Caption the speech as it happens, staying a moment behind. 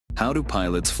How do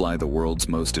pilots fly the world's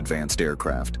most advanced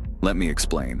aircraft? Let me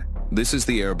explain. This is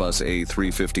the Airbus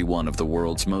A351 of the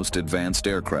world's most advanced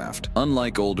aircraft.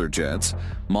 Unlike older jets,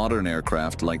 modern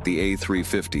aircraft like the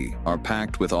A350 are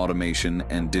packed with automation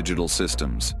and digital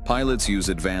systems. Pilots use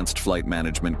advanced flight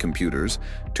management computers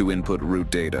to input route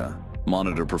data,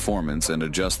 monitor performance, and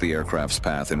adjust the aircraft's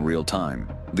path in real time.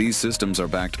 These systems are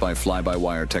backed by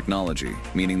fly-by-wire technology,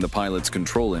 meaning the pilot's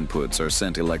control inputs are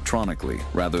sent electronically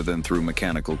rather than through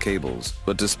mechanical cables.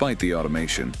 But despite the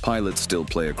automation, pilots still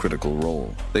play a critical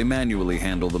role. They manually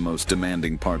handle the most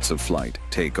demanding parts of flight: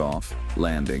 takeoff,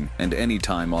 landing, and any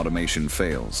time automation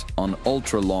fails. On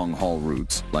ultra-long haul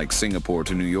routes, like Singapore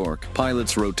to New York,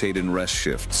 pilots rotate in rest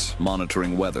shifts,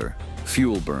 monitoring weather,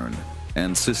 fuel burn,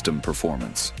 and system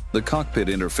performance. The cockpit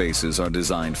interfaces are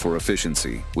designed for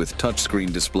efficiency, with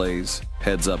touchscreen displays,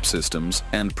 heads-up systems,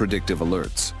 and predictive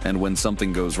alerts. And when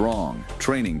something goes wrong,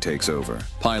 training takes over.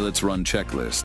 Pilots run checklists